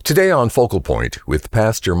Today on Focal Point with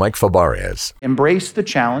Pastor Mike Fabarez. Embrace the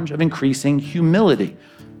challenge of increasing humility.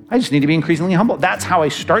 I just need to be increasingly humble. That's how I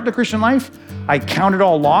start the Christian life. I count it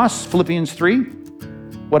all loss, Philippians 3.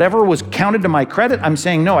 Whatever was counted to my credit, I'm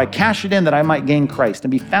saying, no, I cash it in that I might gain Christ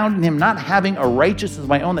and be found in him, not having a righteousness of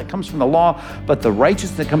my own that comes from the law, but the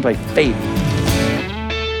righteousness that comes by faith.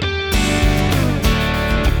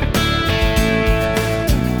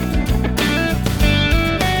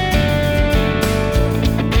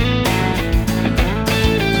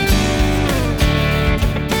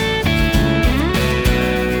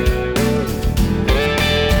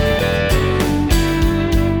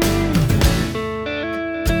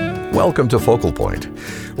 Welcome to Focal Point.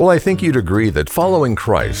 Well, I think you'd agree that following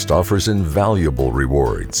Christ offers invaluable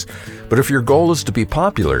rewards. But if your goal is to be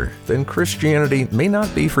popular, then Christianity may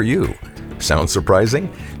not be for you. Sounds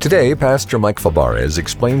surprising? Today, Pastor Mike Fabarez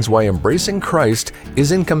explains why embracing Christ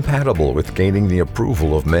is incompatible with gaining the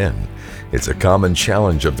approval of men. It's a common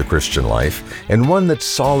challenge of the Christian life, and one that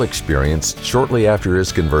Saul experienced shortly after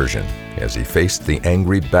his conversion, as he faced the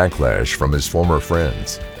angry backlash from his former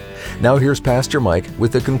friends. Now here's Pastor Mike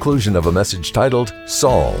with the conclusion of a message titled,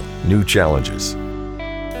 Saul, New Challenges.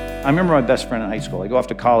 I remember my best friend in high school. I go off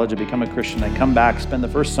to college, I become a Christian, I come back, spend the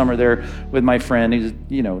first summer there with my friend. He's,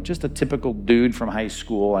 just a typical dude from high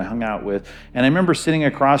school I hung out with. And I remember sitting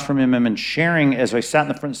across from him and sharing as I sat in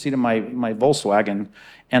the front seat of my Volkswagen.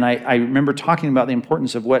 And I remember talking about the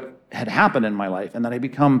importance of what had happened in my life and that I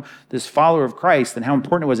become this follower of Christ and how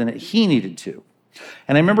important it was and that he needed to.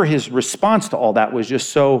 And I remember his response to all that was just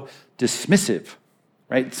so dismissive,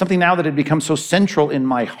 right? Something now that had become so central in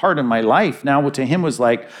my heart and my life now to him was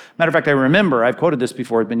like, matter of fact, I remember, I've quoted this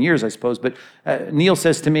before, it's been years, I suppose, but Neil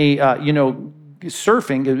says to me,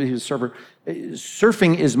 surfing, he was a surfer,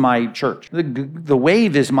 surfing is my church. The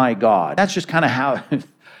wave is my God. That's just kind of how it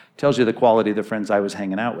tells you the quality of the friends I was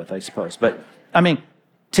hanging out with, I suppose. But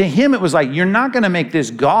to him, it was like, you're not going to make this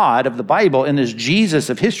God of the Bible and this Jesus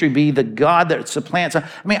of history be the God that supplants.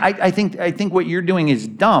 I think what you're doing is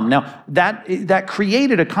dumb. Now, that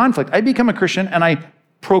created a conflict. I become a Christian and I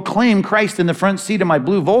proclaim Christ in the front seat of my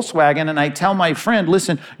blue Volkswagen and I tell my friend,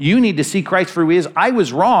 listen, you need to see Christ for who he is. I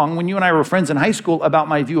was wrong when you and I were friends in high school about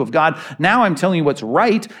my view of God. Now I'm telling you what's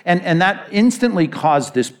right. And that instantly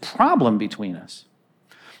caused this problem between us.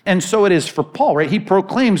 And so it is for Paul, right? He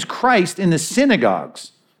proclaims Christ in the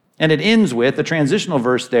synagogues. And it ends with, the transitional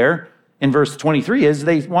verse there in verse 23 is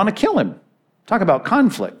they want to kill him. Talk about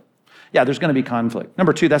conflict. Yeah, there's going to be conflict.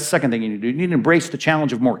 Number two, that's the second thing you need to do. You need to embrace the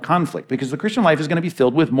challenge of more conflict because the Christian life is going to be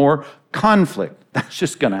filled with more conflict. That's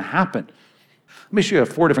just going to happen. Let me show you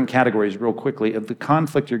 4 different categories real quickly of the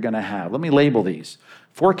conflict you're going to have. Let me label these.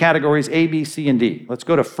 4 categories, A, B, C, and D. Let's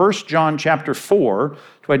go to 1 John chapter 4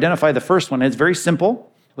 to identify the first one. It's very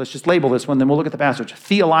simple. Let's just label this one, then we'll look at the passage.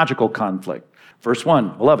 Theological conflict. Verse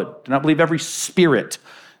 1, beloved, do not believe every spirit.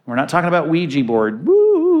 We're not talking about Ouija board,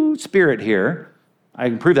 spirit here. I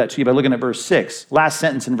can prove that to you by looking at verse 6. Last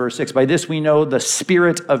sentence in verse 6. By this we know the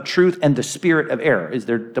spirit of truth and the spirit of error. Is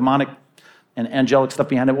there demonic and angelic stuff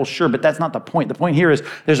behind it? Well, sure, but that's not the point. The point here is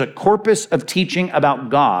there's a corpus of teaching about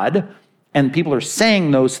God, and people are saying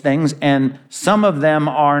those things, and some of them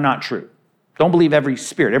are not true. Don't believe every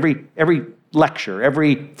spirit, every lecture,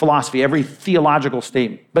 every philosophy, every theological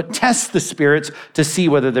statement, but test the spirits to see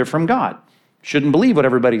whether they're from God. Shouldn't believe what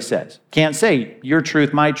everybody says. Can't say your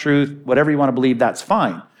truth, my truth, whatever you want to believe, that's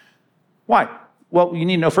fine. Why? Well, you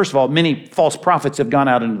need to know, first of all, many false prophets have gone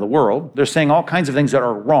out into the world. They're saying all kinds of things that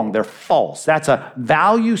are wrong. They're false. That's a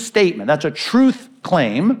value statement. That's a truth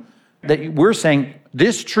claim that we're saying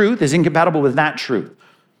this truth is incompatible with that truth.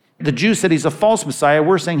 The Jews said he's a false Messiah.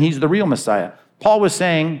 We're saying he's the real Messiah. Paul was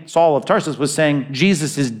saying, Saul of Tarsus was saying,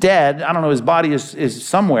 Jesus is dead. I don't know, his body is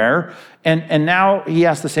somewhere. And now he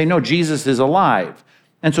has to say, no, Jesus is alive.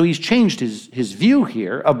 And so he's changed his view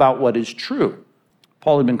here about what is true.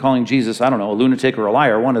 Paul had been calling Jesus, I don't know, a lunatic or a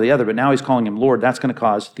liar, one or the other, but now he's calling him Lord. That's going to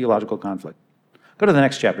cause theological conflict. Go to the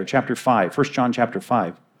next chapter, chapter 5, 1 John chapter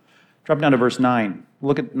 5. Drop down to verse 9.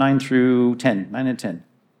 Look at 9 through 10, 9 and 10.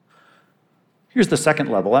 Here's the second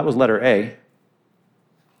level. That was letter A.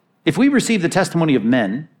 If we receive the testimony of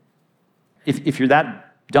men, if you're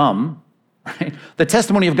that dumb, right, the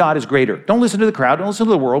testimony of God is greater. Don't listen to the crowd. Don't listen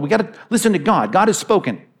to the world. We got to listen to God. God has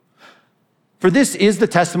spoken. For this is the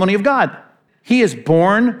testimony of God. He is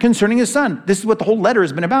born concerning his son. This is what the whole letter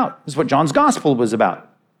has been about. This is what John's gospel was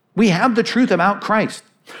about. We have the truth about Christ.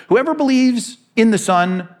 Whoever believes in the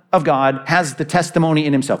Son of God has the testimony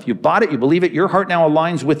in himself. You bought it, you believe it, your heart now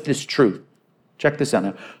aligns with this truth. Check this out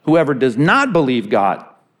now. Whoever does not believe God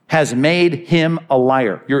has made him a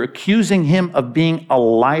liar. You're accusing him of being a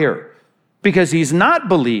liar. because he's not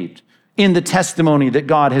believed in the testimony that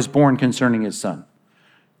God has borne concerning his son.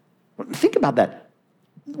 Think about that.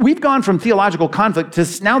 We've gone from theological conflict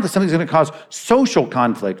to now that something's going to cause social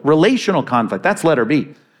conflict, relational conflict. That's letter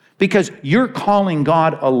B. Because you're calling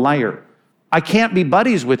God a liar. I can't be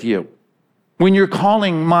buddies with you when you're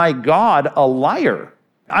calling my God a liar.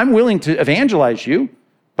 I'm willing to evangelize you,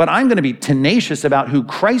 but I'm going to be tenacious about who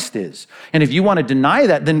Christ is. And if you want to deny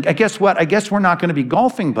that, then guess what? I guess we're not going to be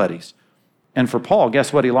golfing buddies. And for Paul,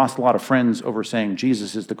 guess what? He lost a lot of friends over saying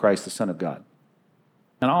Jesus is the Christ, the Son of God.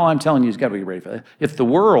 And all I'm telling you is got to be ready for that. If the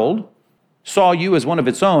world saw you as one of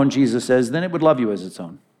its own, Jesus says, then it would love you as its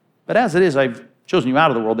own. But as it is, I've chosen you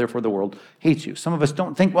out of the world, therefore the world hates you. Some of us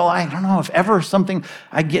don't think, well, I don't know, if ever something,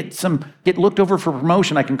 I get looked over for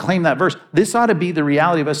promotion, I can claim that verse. This ought to be the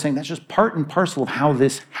reality of us saying that's just part and parcel of how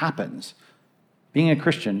this happens. Being a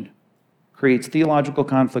Christian creates theological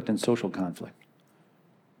conflict and social conflict.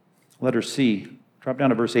 Letter C, drop down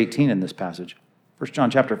to verse 18 in this passage. 1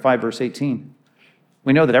 John chapter 5, verse 18.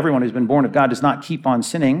 We know that everyone who's been born of God does not keep on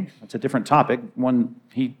sinning. That's a different topic, one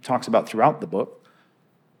he talks about throughout the book.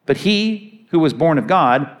 But he who was born of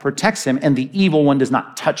God protects him, and the evil one does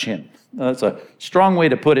not touch him. Now, that's a strong way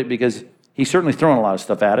to put it because he's certainly throwing a lot of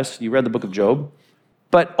stuff at us. You read the book of Job.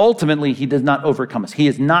 But ultimately, he does not overcome us. He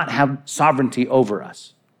does not have sovereignty over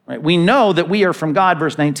us. Right? We know that we are from God,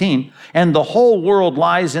 verse 19, and the whole world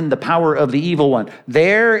lies in the power of the evil one.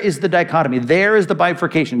 There is the dichotomy. There is the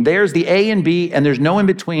bifurcation. There's the A and B, and there's no in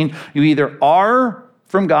between. You either are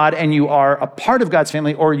from God and you are a part of God's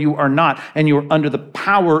family, or you are not, and you are under the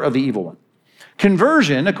power of the evil one.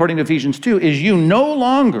 Conversion, according to Ephesians 2, is you no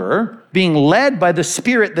longer being led by the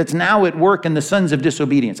spirit that's now at work in the sons of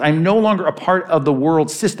disobedience. I'm no longer a part of the world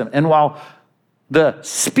system. And while the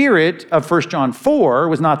spirit of 1 John 4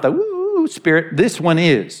 was not the woo spirit, this one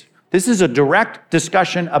is. This is a direct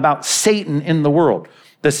discussion about Satan in the world.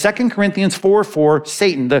 The 2 Corinthians 4:4,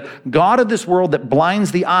 Satan, the god of this world that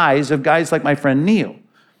blinds the eyes of guys like my friend Neil.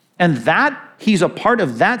 And that, he's a part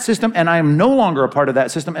of that system, and I am no longer a part of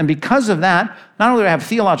that system. And because of that, not only do I have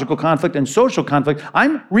theological conflict and social conflict,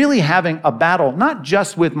 I'm really having a battle, not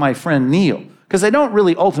just with my friend Neil, because I don't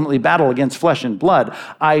really ultimately battle against flesh and blood.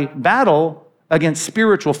 I battle against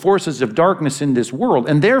spiritual forces of darkness in this world.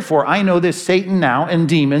 And therefore, I know this, Satan now and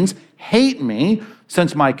demons hate me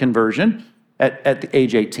since my conversion at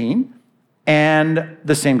age 18. And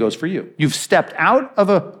the same goes for you. You've stepped out of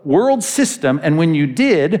a world system, and when you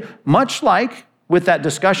did, much like with that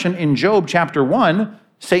discussion in Job chapter 1,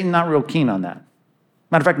 Satan's not real keen on that.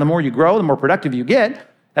 Matter of fact, the more you grow, the more productive you get.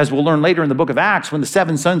 As we'll learn later in the book of Acts, when the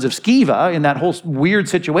 7 sons of Sceva in that whole weird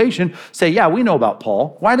situation say, yeah, we know about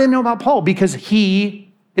Paul. Why did they know about Paul? Because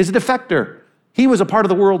he is a defector. He was a part of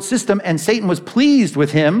the world system, and Satan was pleased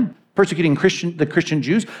with him persecuting the Christian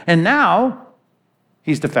Jews, and now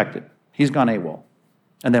he's defected. He's gone AWOL,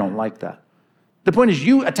 and they don't like that. The point is,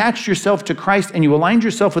 you attached yourself to Christ, and you aligned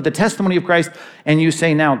yourself with the testimony of Christ, and you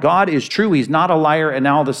say, now, God is true, he's not a liar, and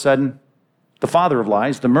now all of a sudden, the father of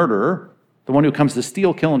lies, the murderer, the one who comes to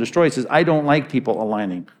steal, kill, and destroy, says, I don't like people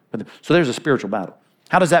aligning with them. So there's a spiritual battle.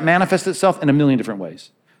 How does that manifest itself? In a million different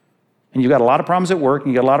ways. And you've got a lot of problems at work,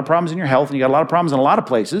 and you've got a lot of problems in your health, and you've got a lot of problems in a lot of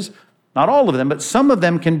places. Not all of them, but some of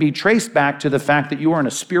them can be traced back to the fact that you are in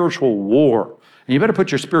a spiritual war. And you better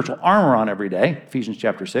put your spiritual armor on every day, Ephesians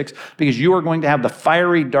chapter 6, because you are going to have the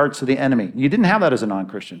fiery darts of the enemy. You didn't have that as a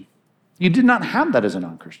non-Christian. You did not have that as a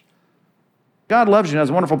non-Christian. God loves you and has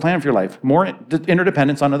a wonderful plan for your life. More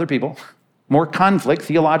interdependence on other people, more conflict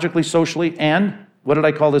theologically, socially, and what did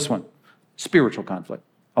I call this one? Spiritual conflict.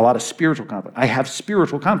 A lot of spiritual conflict. I have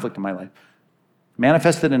spiritual conflict in my life.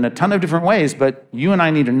 Manifested in a ton of different ways, but you and I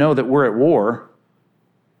need to know that we're at war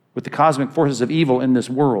with the cosmic forces of evil in this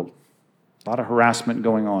world. A lot of harassment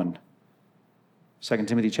going on. 2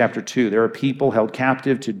 Timothy chapter 2, there are people held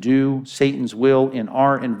captive to do Satan's will in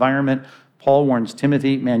our environment. Paul warns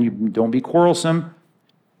Timothy, man, you don't be quarrelsome.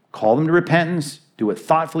 Call them to repentance. Do it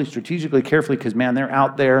thoughtfully, strategically, carefully, because, man, they're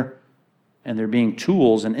out there and they're being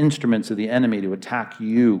tools and instruments of the enemy to attack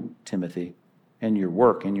you, Timothy, and your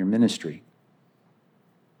work and your ministry.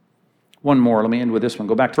 One more. Let me end with this one.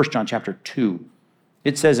 Go back to 1 John chapter 2.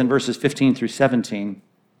 It says in verses 15 through 17,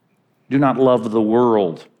 do not love the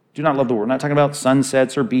world. Do not love the world. We're not talking about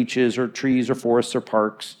sunsets or beaches or trees or forests or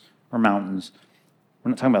parks or mountains. We're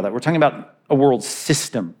not talking about that. We're talking about a world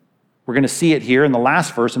system. We're going to see it here in the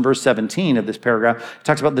last verse, in verse 17 of this paragraph. It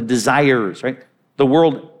talks about the desires, right? The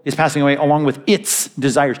world is passing away along with its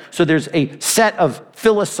desires. So there's a set of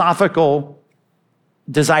philosophical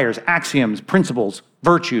desires, axioms, principles,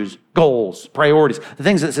 virtues, goals, priorities, the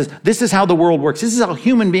things that says, this is how the world works. This is how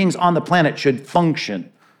human beings on the planet should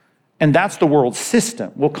function. And that's the world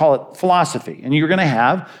system. We'll call it philosophy. And you're going to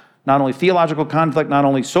have not only theological conflict, not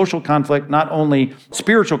only social conflict, not only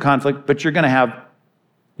spiritual conflict, but you're going to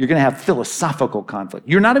have philosophical conflict.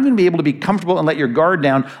 You're not even going to be able to be comfortable and let your guard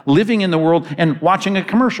down living in the world and watching a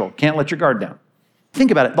commercial. Can't let your guard down. Think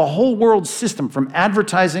about it. The whole world system, from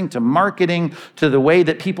advertising to marketing to the way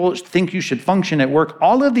that people think you should function at work,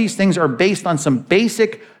 all of these things are based on some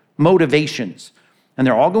basic motivations. And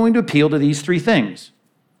they're all going to appeal to these three things.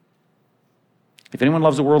 If anyone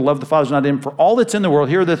loves the world, love the Father is not in him. For all that's in the world,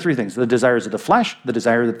 here are the three things: the desires of the flesh, the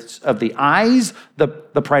desires of the eyes, the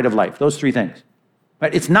pride of life. Those three things.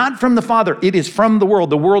 Right? It's not from the Father. It is from the world.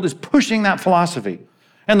 The world is pushing that philosophy.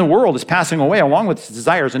 And the world is passing away along with its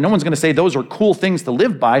desires. And no one's going to say those are cool things to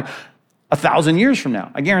live by 1,000 years from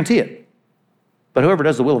now. I guarantee it. But whoever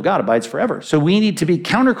does the will of God abides forever. So we need to be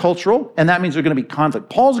countercultural, and that means there's going to be conflict.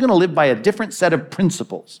 Paul's going to live by a different set of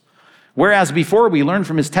principles. Whereas before, we learned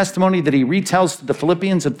from his testimony that he retells to the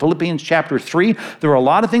Philippians in Philippians chapter 3, there were a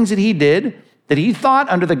lot of things that he did that he thought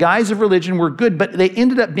under the guise of religion were good, but they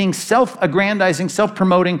ended up being self-aggrandizing,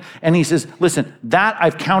 self-promoting. And he says, listen, that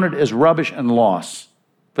I've counted as rubbish and loss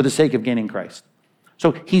for the sake of gaining Christ.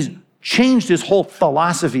 So he's changed his whole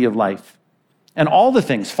philosophy of life. And all the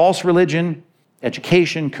things, false religion,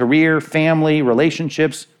 education, career, family,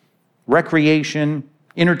 relationships, recreation,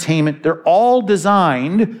 entertainment, they're all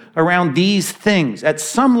designed around these things. At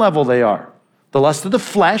some level they are. The lust of the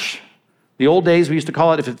flesh, the old days we used to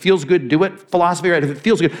call it, if it feels good, do it philosophy, right? If it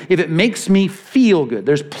feels good, if it makes me feel good,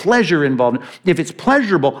 there's pleasure involved. If it's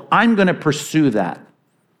pleasurable, I'm going to pursue that.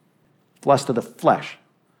 Lust of the flesh.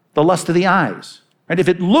 The lust of the eyes, right? If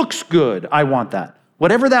it looks good, I want that.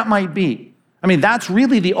 Whatever that might be. I mean, that's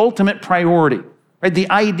really the ultimate priority, right? The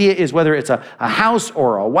idea is whether it's a house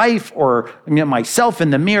or a wife or myself in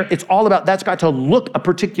the mirror, it's all about that's got to look a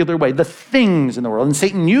particular way, the things in the world. And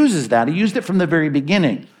Satan uses that. He used it from the very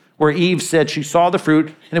beginning, where Eve said she saw the fruit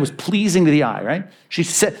and it was pleasing to the eye, right? She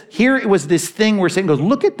said, here it was this thing where Satan goes,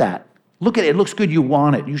 look at that. Look at it. It looks good. You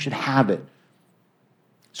want it. You should have it.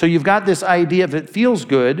 So you've got this idea, if it feels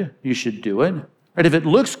good, you should do it. Right? If it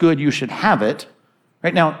looks good, you should have it.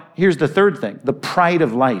 Right? Now, here's the third thing, the pride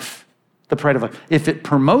of life. The pride of life. If it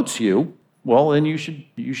promotes you, well, then you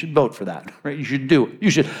should vote for that. Right? You should do it. You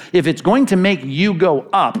should. If it's going to make you go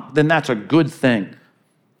up, then that's a good thing.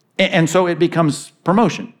 And so it becomes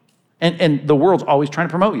promotion. And the world's always trying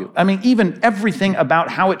to promote you. I mean, even everything about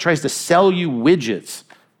how it tries to sell you widgets,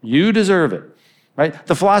 you deserve it. Right?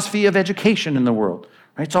 The philosophy of education in the world.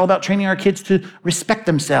 Right? It's all about training our kids to respect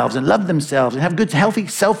themselves and love themselves and have good, healthy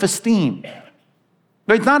self-esteem.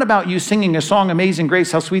 But it's not about you singing a song, Amazing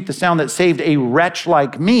Grace, how sweet the sound that saved a wretch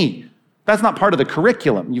like me. That's not part of the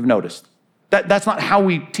curriculum, you've noticed. That's not how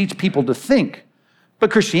we teach people to think.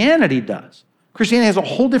 But Christianity does. Christianity has a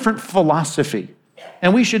whole different philosophy.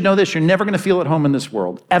 And we should know this, you're never going to feel at home in this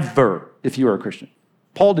world, ever, if you are a Christian.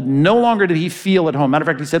 Paul no longer did he feel at home. Matter of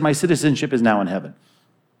fact, he said, my citizenship is now in heaven.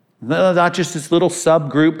 Not just this little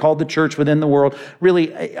subgroup called the church within the world.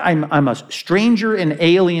 Really, I'm a stranger and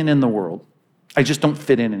alien in the world. I just don't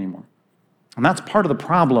fit in anymore. And that's part of the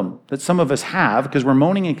problem that some of us have because we're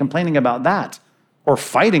moaning and complaining about that or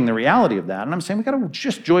fighting the reality of that. And I'm saying we got to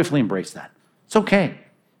just joyfully embrace that. It's okay.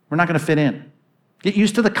 We're not going to fit in. Get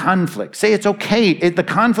used to the conflict. Say it's okay. The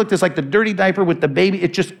conflict is like the dirty diaper with the baby.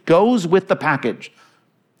 It just goes with the package.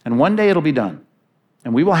 And one day it'll be done.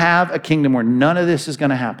 And we will have a kingdom where none of this is going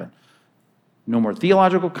to happen. No more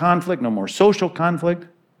theological conflict, no more social conflict,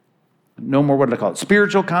 no more, what do I call it,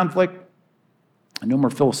 spiritual conflict, and no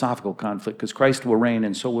more philosophical conflict, because Christ will reign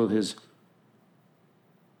and so will his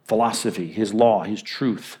philosophy, his law, his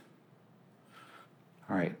truth.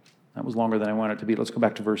 All right, that was longer than I wanted it to be. Let's go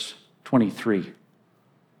back to verse 23,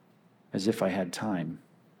 as if I had time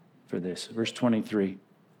for this. Verse 23.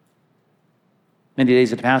 Many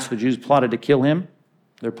days had passed, the Jews plotted to kill him.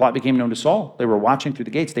 Their plot became known to Saul. They were watching through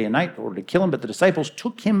the gates day and night in order to kill him, but the disciples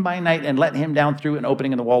took him by night and let him down through an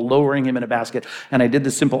opening in the wall, lowering him in a basket. And I did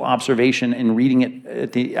the simple observation in reading it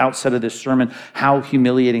at the outset of this sermon, how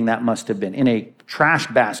humiliating that must have been. In a trash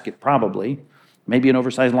basket, probably, maybe an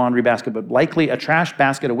oversized laundry basket, but likely a trash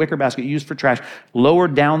basket, a wicker basket used for trash,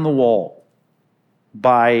 lowered down the wall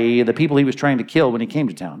by the people he was trying to kill when he came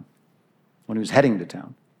to town, when he was heading to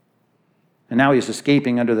town. And now he's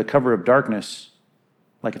escaping under the cover of darkness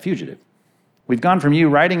like a fugitive. We've gone from you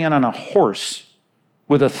riding in on a horse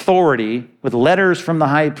with authority, with letters from the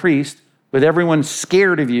high priest, with everyone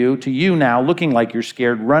scared of you, to you now looking like you're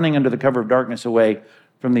scared, running under the cover of darkness away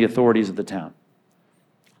from the authorities of the town.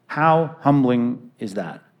 How humbling is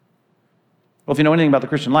that? Well, if you know anything about the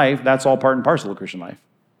Christian life, that's all part and parcel of Christian life.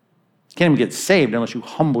 You can't even get saved unless you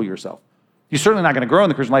humble yourself. You're certainly not going to grow in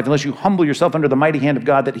the Christian life unless you humble yourself under the mighty hand of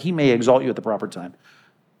God that he may exalt you at the proper time.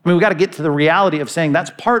 I mean, we've got to get to the reality of saying that's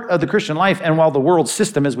part of the Christian life. And while the world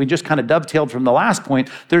system, as we just kind of dovetailed from the last point,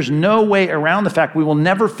 there's no way around the fact we will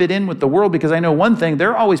never fit in with the world, because I know one thing,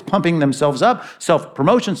 they're always pumping themselves up,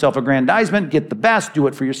 self-promotion, self-aggrandizement, get the best, do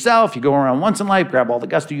it for yourself. You go around once in life, grab all the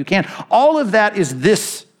gusto you can. All of that is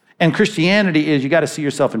this, and Christianity is you got to see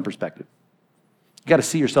yourself in perspective. You got to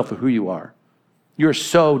see yourself for who you are. You're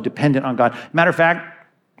so dependent on God. Matter of fact,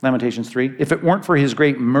 Lamentations 3, if it weren't for his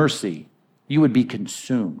great mercy, you would be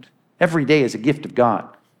consumed. Every day is a gift of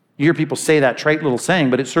God. You hear people say that trite little saying,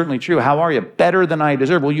 but it's certainly true. How are you? Better than I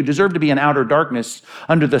deserve. Well, you deserve to be in outer darkness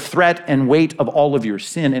under the threat and weight of all of your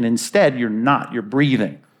sin, and instead you're not. You're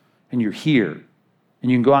breathing, and you're here,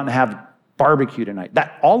 and you can go out and have barbecue tonight.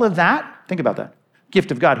 All of that, think about that.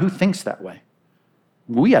 Gift of God. Who thinks that way?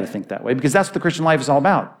 We got to think that way, because that's what the Christian life is all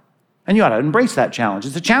about. And you ought to embrace that challenge.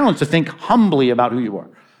 It's a challenge to think humbly about who you are.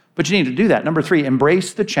 But you need to do that. Number 3,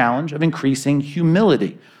 embrace the challenge of increasing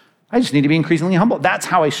humility. I just need to be increasingly humble. That's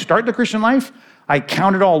how I start the Christian life. I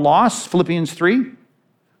count it all loss, Philippians 3.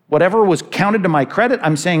 Whatever was counted to my credit,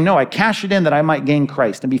 I'm saying, no, I cash it in that I might gain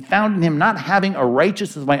Christ and be found in him, not having a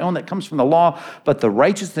righteousness of my own that comes from the law, but the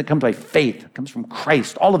righteousness that comes by faith, that comes from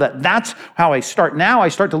Christ. All of that. That's how I start. Now I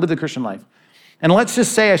start to live the Christian life. And let's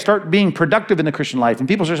just say I start being productive in the Christian life, and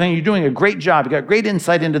people start saying, you're doing a great job, you got great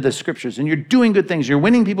insight into the scriptures, and you're doing good things, you're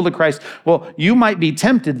winning people to Christ. Well, you might be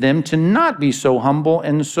tempted then to not be so humble,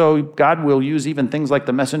 and so God will use even things like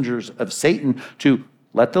the messengers of Satan to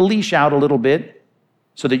let the leash out a little bit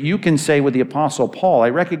so that you can say with the Apostle Paul, I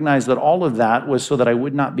recognize that all of that was so that I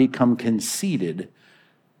would not become conceited.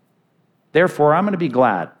 Therefore, I'm going to be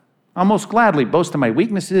glad. I'll most gladly boast of my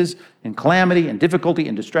weaknesses and calamity and difficulty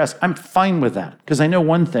and distress. I'm fine with that, because I know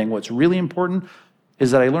one thing. What's really important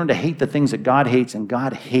is that I learn to hate the things that God hates, and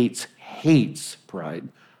God hates pride.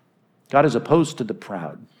 God is opposed to the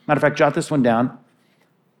proud. Matter of fact, jot this one down.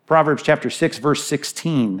 Proverbs chapter 6, verse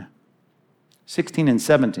 16. 16 and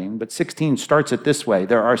 17, but 16 starts it this way.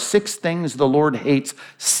 There are 6 things the Lord hates,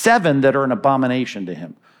 7 that are an abomination to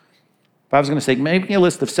him. If I was going to say, make me a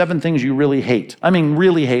list of 7 things you really hate. I mean,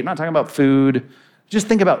 really hate. I'm not talking about food. Just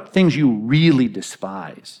think about things you really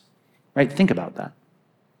despise, right? Think about that.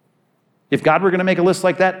 If God were going to make a list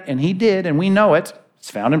like that, and he did, and we know it, it's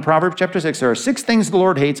found in Proverbs chapter 6. There are 6 things the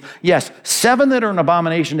Lord hates. Yes, 7 that are an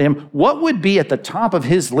abomination to him. What would be at the top of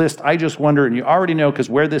his list? I just wonder, and you already know, because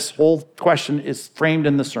where this whole question is framed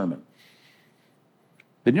in the sermon.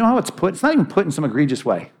 But you know how it's put? It's not even put in some egregious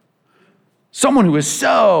way. Someone who is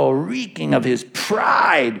so reeking of his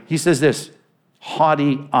pride. He says this,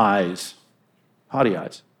 haughty eyes. Haughty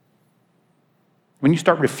eyes. When you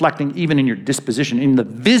start reflecting even in your disposition, in the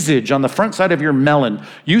visage on the front side of your melon,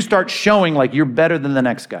 you start showing like you're better than the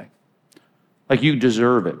next guy. Like you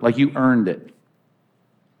deserve it, like you earned it.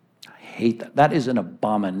 I hate that. That is an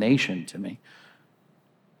abomination to me.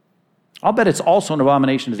 I'll bet it's also an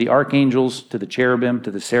abomination to the archangels, to the cherubim,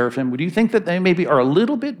 to the seraphim. Would you think that they maybe are a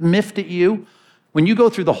little bit miffed at you when you go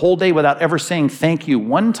through the whole day without ever saying thank you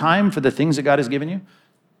one time for the things that God has given you?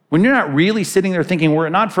 When you're not really sitting there thinking, were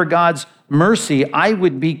it not for God's mercy, I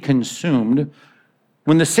would be consumed.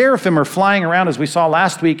 When the seraphim are flying around, as we saw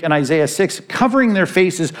last week in Isaiah 6, covering their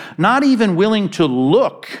faces, not even willing to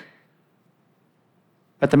look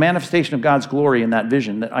at the manifestation of God's glory in that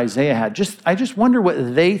vision that Isaiah had. I just wonder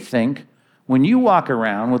what they think when you walk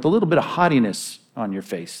around with a little bit of haughtiness on your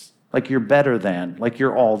face, like you're better than, like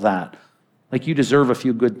you're all that, like you deserve a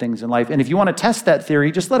few good things in life. And if you want to test that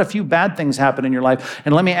theory, just let a few bad things happen in your life.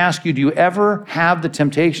 And let me ask you, do you ever have the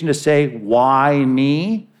temptation to say, why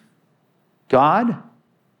me? God,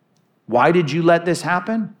 why did you let this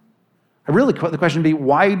happen? The question would be,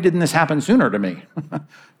 why didn't this happen sooner to me?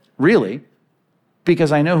 Really?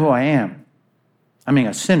 Because I know who I am. I mean,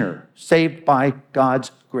 a sinner saved by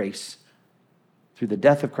God's grace through the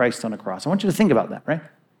death of Christ on a cross. I want you to think about that, right?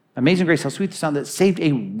 Amazing grace, how sweet the sound that saved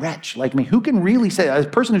a wretch like me. Who can really say, a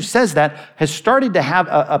person who says that has started to have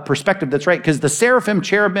a perspective that's right, because the seraphim,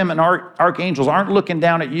 cherubim, and archangels aren't looking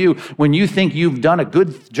down at you when you think you've done a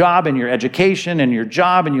good job in your education and your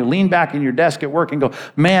job, and you lean back in your desk at work and go,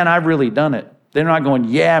 man, I've really done it. They're not going,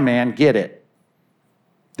 yeah, man, get it.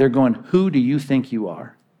 They're going, who do you think you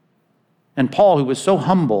are? And Paul, who was so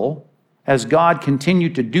humble, as God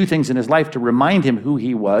continued to do things in his life to remind him who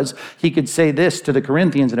he was, he could say this to the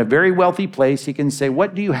Corinthians in a very wealthy place. He can say,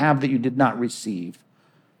 what do you have that you did not receive?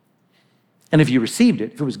 And if you received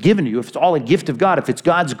it, if it was given to you, if it's all a gift of God, if it's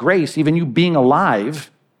God's grace, even you being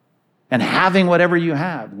alive and having whatever you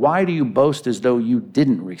have, why do you boast as though you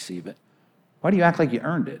didn't receive it? Why do you act like you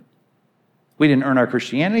earned it? We didn't earn our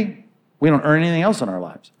Christianity. We don't earn anything else in our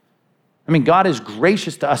lives. I mean, God is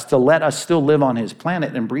gracious to us to let us still live on his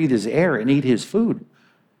planet and breathe his air and eat his food.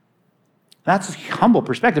 That's a humble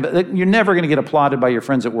perspective. You're never going to get applauded by your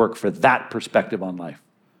friends at work for that perspective on life.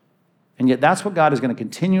 And yet that's what God is going to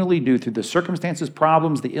continually do through the circumstances,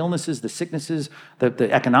 problems, the illnesses, the sicknesses,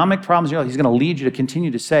 the economic problems. He's going to lead you to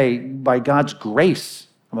continue to say, by God's grace,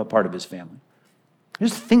 I'm a part of his family.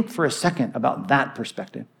 Just think for a second about that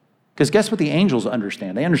perspective. Because guess what the angels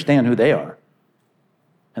understand? They understand who they are.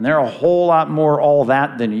 And they're a whole lot more all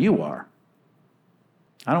that than you are.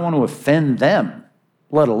 I don't want to offend them,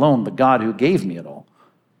 let alone the God who gave me it all.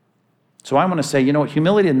 So I want to say,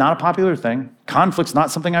 humility is not a popular thing. Conflict's not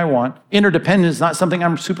something I want. Interdependence is not something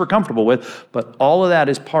I'm super comfortable with. But all of that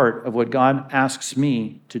is part of what God asks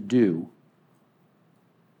me to do.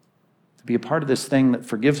 To be a part of this thing that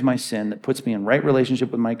forgives my sin, that puts me in right relationship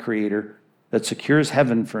with my Creator, that secures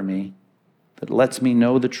heaven for me, that lets me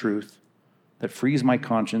know the truth, that frees my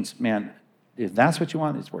conscience. Man, if that's what you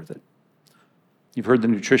want, it's worth it. You've heard the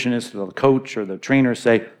nutritionist or the coach or the trainer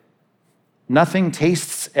say, nothing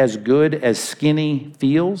tastes as good as skinny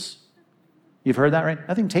feels. You've heard that, right?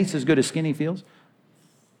 Nothing tastes as good as skinny feels.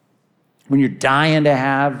 When you're dying to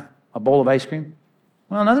have a bowl of ice cream,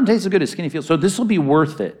 well, nothing tastes as good as skinny feels. So this will be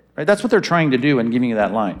worth it, right? That's what they're trying to do in giving you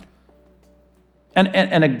that line.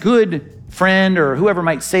 And a good friend or whoever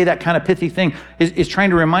might say that kind of pithy thing is trying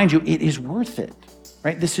to remind you it is worth it,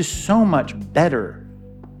 right? This is so much better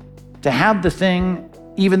to have the thing,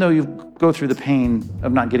 even though you go through the pain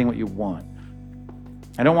of not getting what you want.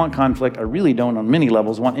 I don't want conflict. I really don't, on many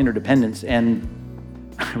levels, want interdependence. And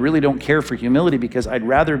I really don't care for humility because I'd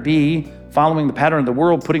rather be following the pattern of the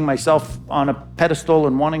world, putting myself on a pedestal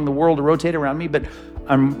and wanting the world to rotate around me. But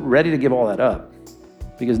I'm ready to give all that up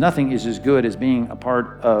because nothing is as good as being a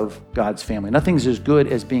part of God's family. Nothing's as good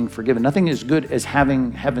as being forgiven. Nothing is good as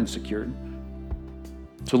having heaven secured.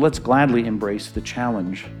 So let's gladly embrace the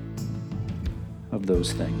challenge of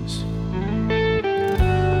those things.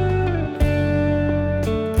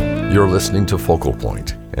 You're listening to Focal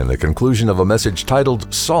Point and the conclusion of a message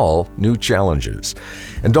titled Saul, New Challenges.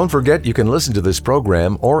 And don't forget you can listen to this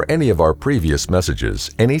program or any of our previous messages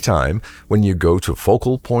anytime when you go to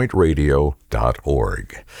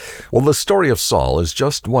focalpointradio.org. Well, the story of Saul is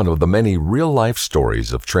just one of the many real-life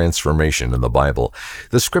stories of transformation in the Bible.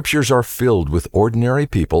 The scriptures are filled with ordinary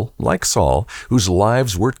people, like Saul, whose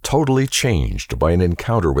lives were totally changed by an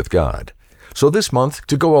encounter with God. So this month,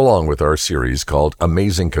 to go along with our series called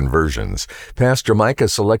Amazing Conversions, Pastor Mike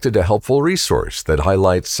has selected a helpful resource that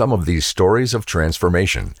highlights some of these stories of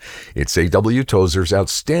transformation. It's A.W. Tozer's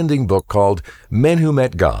outstanding book called Men Who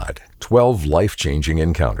Met God, 12 Life-Changing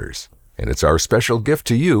Encounters. And it's our special gift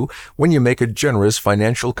to you when you make a generous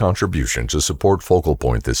financial contribution to support Focal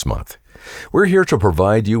Point this month. We're here to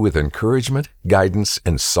provide you with encouragement, guidance,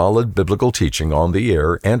 and solid biblical teaching on the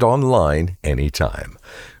air and online anytime.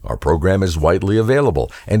 Our program is widely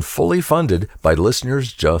available and fully funded by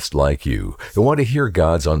listeners just like you who want to hear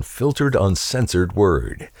God's unfiltered, uncensored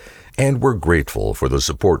word. And we're grateful for the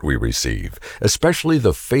support we receive, especially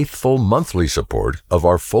the faithful monthly support of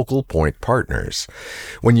our Focal Point partners.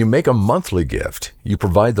 When you make a monthly gift, you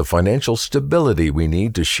provide the financial stability we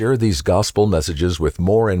need to share these gospel messages with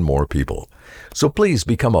more and more people. So please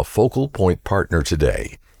become a Focal Point partner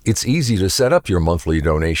today. It's easy to set up your monthly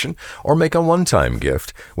donation or make a one-time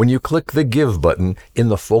gift when you click the Give button in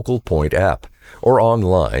the Focal Point app or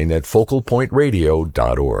online at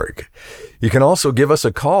focalpointradio.org. You can also give us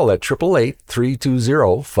a call at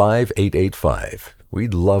 888-320-5885.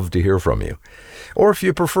 We'd love to hear from you. Or if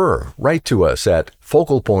you prefer, write to us at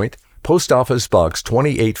Focal Point, Post Office Box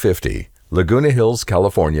 2850, Laguna Hills,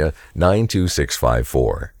 California,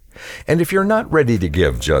 92654. And if you're not ready to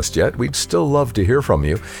give just yet, we'd still love to hear from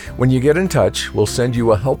you. When you get in touch, we'll send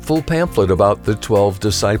you a helpful pamphlet about the 12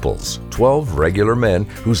 disciples, 12 regular men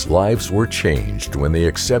whose lives were changed when they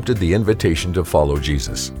accepted the invitation to follow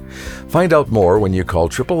Jesus. Find out more when you call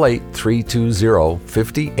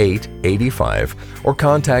 888-320-5885 or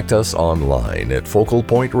contact us online at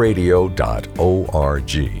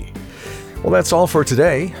focalpointradio.org. Well, that's all for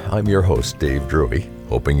today. I'm your host, Dave Drury.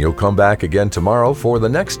 Hoping you'll come back again tomorrow for the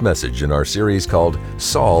next message in our series called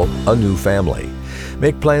Saul, A New Family.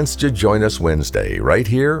 Make plans to join us Wednesday right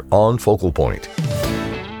here on Focal Point.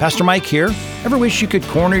 Pastor Mike here. Ever wish you could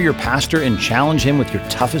corner your pastor and challenge him with your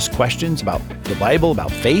toughest questions about the Bible,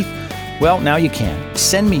 about faith? Well, now you can.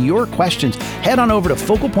 Send me your questions. Head on over to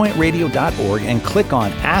focalpointradio.org and click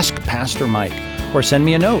on Ask Pastor Mike. Or send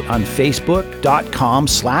me a note on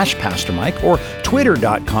facebook.com/Pastor Mike or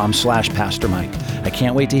twitter.com/Pastor Mike. I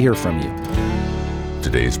can't wait to hear from you.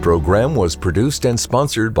 Today's program was produced and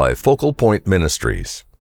sponsored by Focal Point Ministries.